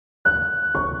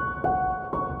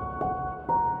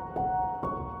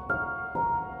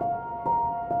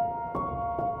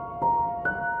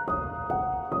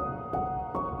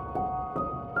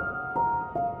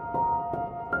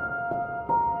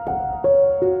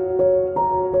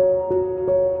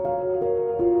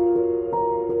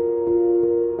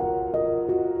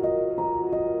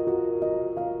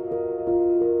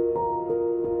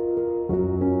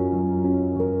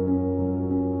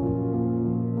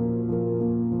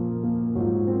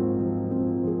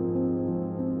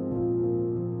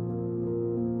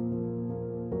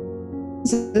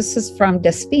This is from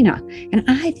Despina. And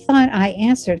I thought I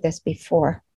answered this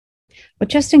before, but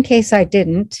just in case I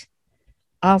didn't,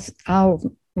 I'll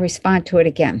respond to it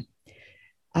again.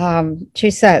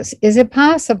 She says, is it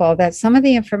possible that some of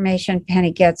the information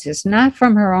Penny gets is not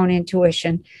from her own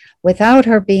intuition without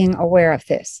her being aware of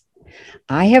this?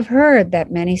 I have heard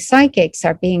that many psychics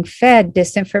are being fed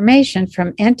disinformation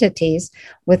from entities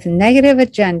with negative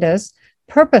agendas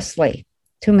purposely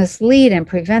to mislead and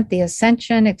prevent the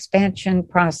ascension expansion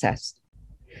process.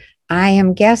 I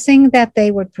am guessing that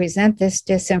they would present this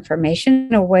disinformation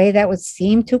in a way that would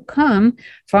seem to come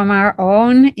from our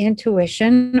own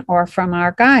intuition or from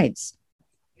our guides.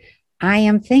 I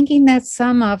am thinking that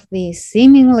some of the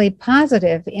seemingly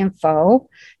positive info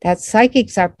that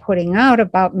psychics are putting out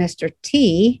about Mr.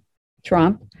 T,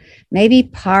 Trump, may be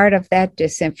part of that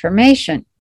disinformation.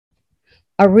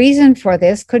 A reason for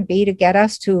this could be to get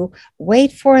us to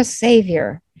wait for a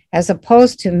savior, as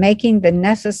opposed to making the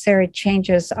necessary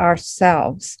changes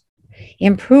ourselves,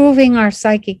 improving our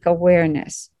psychic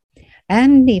awareness,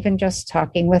 and even just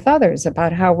talking with others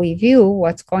about how we view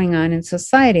what's going on in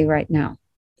society right now.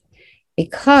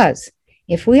 Because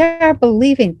if we are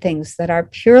believing things that are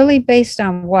purely based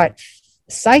on what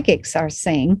psychics are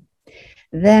saying,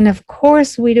 then of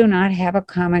course we do not have a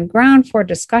common ground for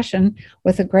discussion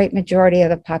with the great majority of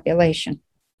the population.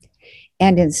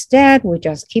 And instead, we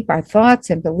just keep our thoughts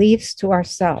and beliefs to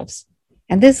ourselves.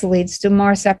 And this leads to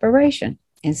more separation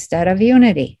instead of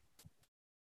unity.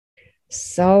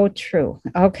 So true.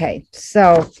 Okay,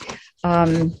 so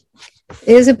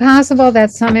is it possible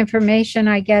that some information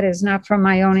I get is not from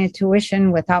my own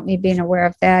intuition without me being aware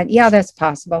of that? Yeah, that's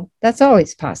possible. That's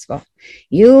always possible.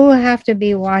 You have to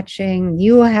be watching.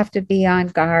 You have to be on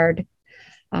guard.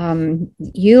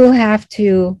 You have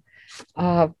to,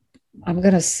 I'm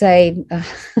going to say,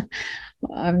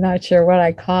 I'm not sure what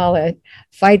I call it,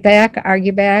 fight back,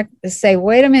 argue back, say,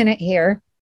 wait a minute here.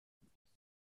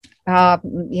 Blah,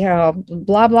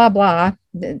 blah, blah.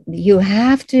 You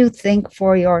have to think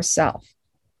for yourself.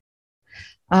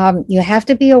 You have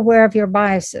to be aware of your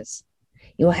biases.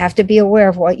 You have to be aware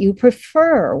of what you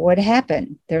prefer would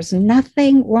happen. There's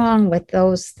nothing wrong with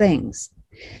those things.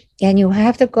 And you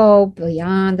have to go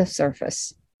beyond the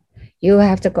surface. You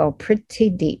have to go pretty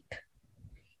deep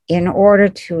in order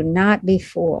to not be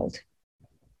fooled.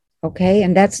 Okay?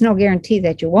 And that's no guarantee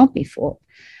that you won't be fooled.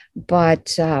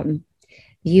 But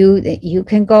you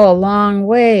can go a long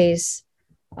ways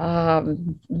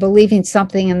believing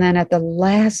something, and then at the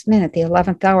last minute, the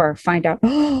 11th hour, find out,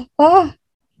 oh,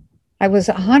 I was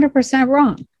 100%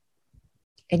 wrong.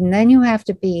 And then you have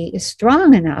to be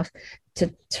strong enough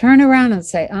to turn around and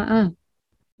say,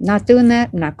 not doing that,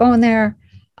 I'm not going there.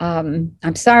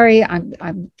 I'm sorry,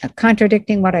 I'm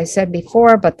contradicting what I said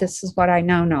before, but this is what I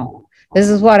now know. This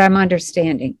is what I'm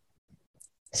understanding.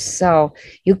 So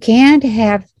you can't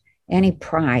have any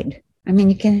pride. I mean,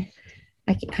 you can,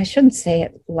 I shouldn't say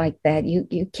it like that.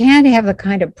 You can't have the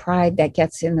kind of pride that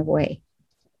gets in the way.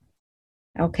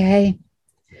 Okay?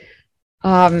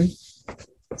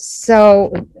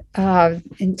 So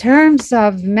in terms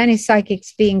of many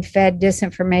psychics being fed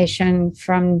disinformation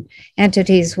from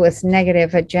entities with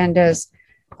negative agendas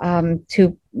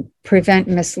to prevent,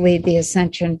 mislead the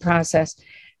ascension process,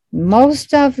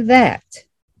 most of that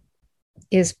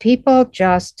is people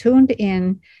just tuned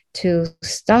in to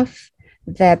stuff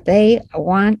that they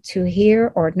want to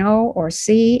hear or know or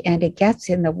see, and it gets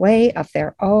in the way of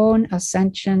their own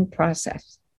ascension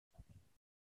process.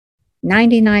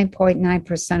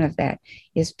 99.9% of that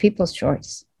is people's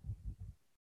choice.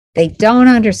 They don't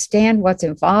understand what's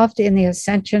involved in the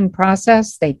ascension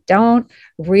process. They don't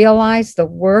realize the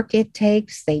work it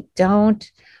takes. They don't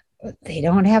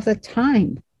have the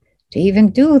time to even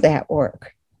do that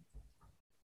work.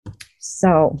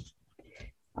 So,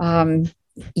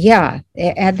 yeah,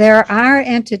 and there are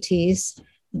entities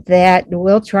that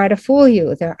will try to fool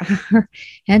you. There are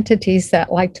entities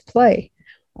that like to play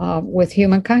with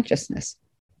human consciousness.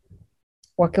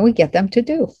 What can we get them to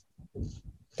do?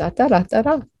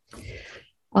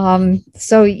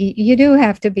 So you do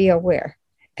have to be aware.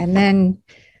 And then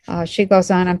she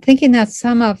goes on, I'm thinking that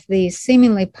some of the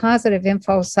seemingly positive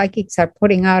info psychics are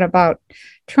putting out about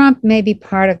Trump may be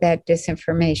part of that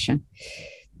disinformation.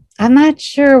 I'm not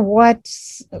sure what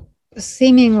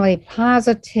seemingly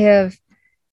positive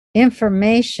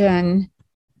information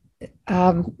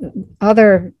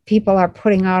other people are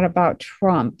putting out about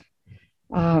Trump.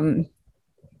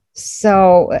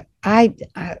 So I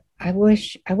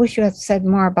wish you had said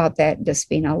more about that,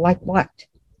 Despina. Like what?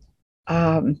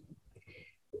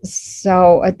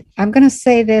 So I'm going to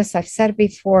say this. I've said it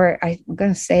before. I'm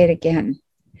going to say it again.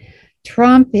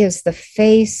 Trump is the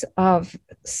face of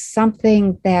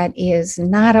something that is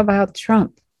not about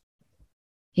Trump.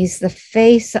 He's the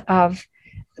face of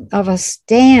a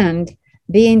stand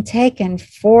being taken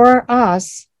for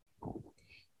us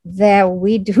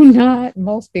that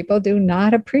most people do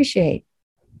not appreciate.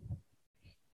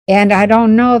 And I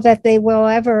don't know that they will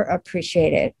ever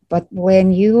appreciate it. But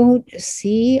when you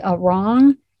see a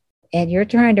wrong and you're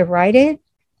trying to right it,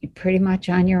 you're pretty much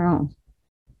on your own.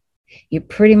 You're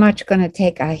pretty much going to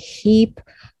take a heap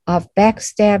of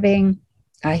backstabbing,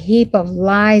 a heap of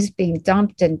lies being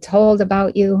dumped and told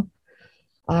about you,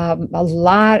 a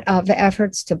lot of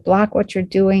efforts to block what you're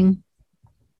doing,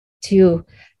 to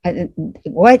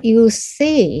what you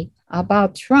see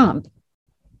about Trump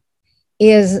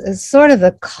is sort of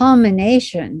the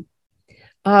culmination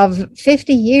of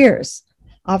 50 years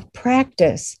of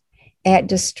practice at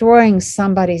destroying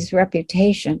somebody's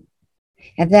reputation.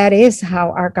 And that is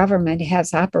how our government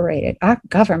has operated. Our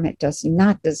government does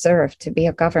not deserve to be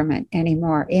a government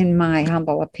anymore, in my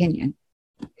humble opinion.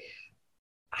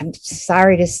 I'm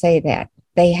sorry to say that.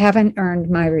 They haven't earned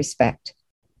my respect.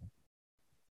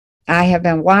 I have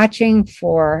been watching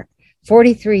for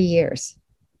 43 years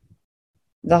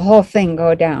the whole thing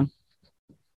go down.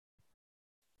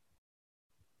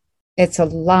 It's a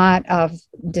lot of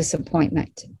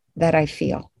disappointment that I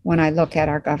feel when I look at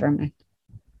our government.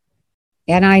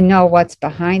 And I know what's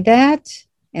behind that,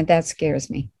 and that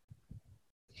scares me.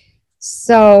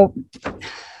 So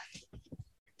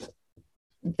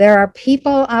there are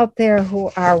people out there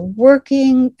who are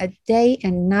working a day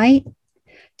and night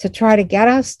to try to get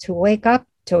us to wake up,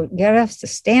 to get us to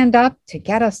stand up, to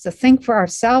get us to think for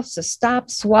ourselves, to stop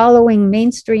swallowing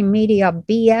mainstream media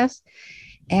BS.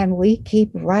 And we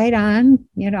keep right on,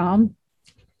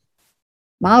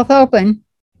 mouth open,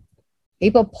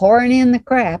 people pouring in the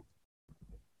crap.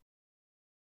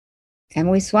 And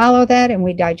we swallow that and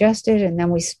we digest it and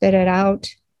then we spit it out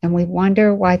and we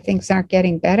wonder why things aren't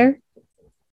getting better.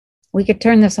 We could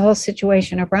turn this whole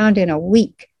situation around in a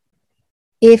week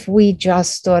if we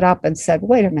just stood up and said,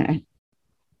 wait a minute,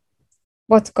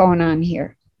 what's going on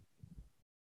here?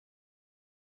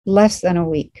 Less than a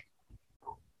week.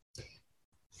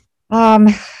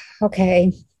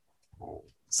 Okay.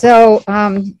 So,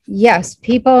 yes,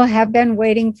 people have been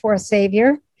waiting for a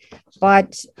savior,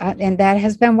 but, and that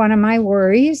has been one of my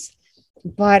worries,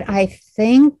 but I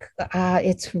think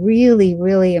it's really,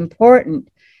 really important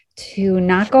to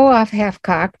not go off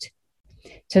half-cocked,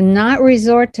 to not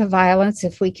resort to violence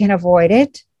if we can avoid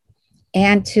it,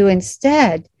 and to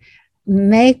instead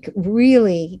make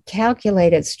really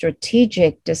calculated,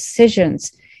 strategic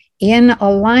decisions in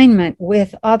alignment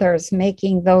with others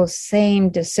making those same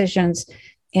decisions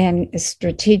and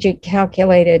strategic,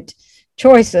 calculated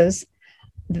choices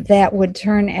that would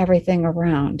turn everything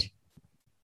around.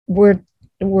 We're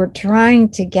trying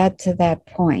to get to that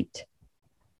point.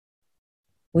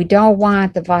 We don't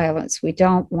want the violence. We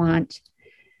don't want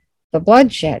the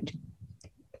bloodshed.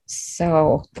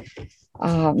 So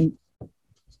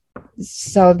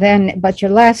then, but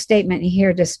your last statement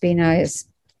here, Despina, is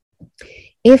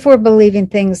if we're believing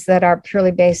things that are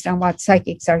purely based on what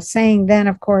psychics are saying, then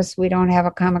of course we don't have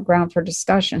a common ground for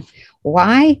discussion.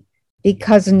 Why?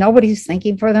 Because nobody's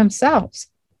thinking for themselves.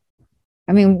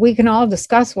 I mean, we can all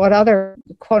discuss what other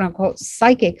quote unquote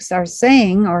psychics are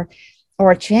saying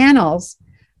or channels,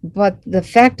 but the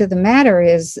fact of the matter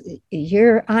is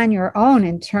you're on your own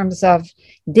in terms of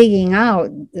digging out,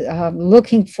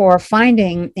 looking for,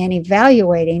 finding, and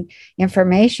evaluating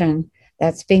information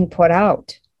that's being put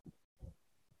out.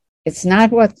 It's not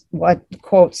what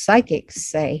quote psychics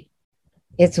say.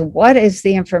 It's what is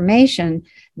the information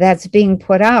that's being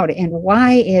put out, and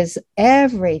why is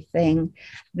everything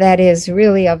that is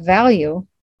really of value,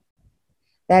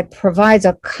 that provides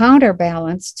a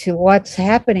counterbalance to what's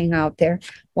happening out there,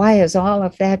 why is all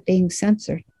of that being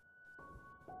censored?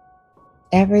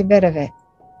 Every bit of it.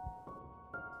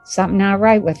 Something not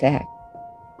right with that.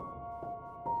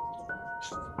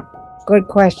 Good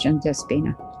question,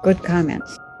 Despina. Good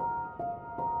comments.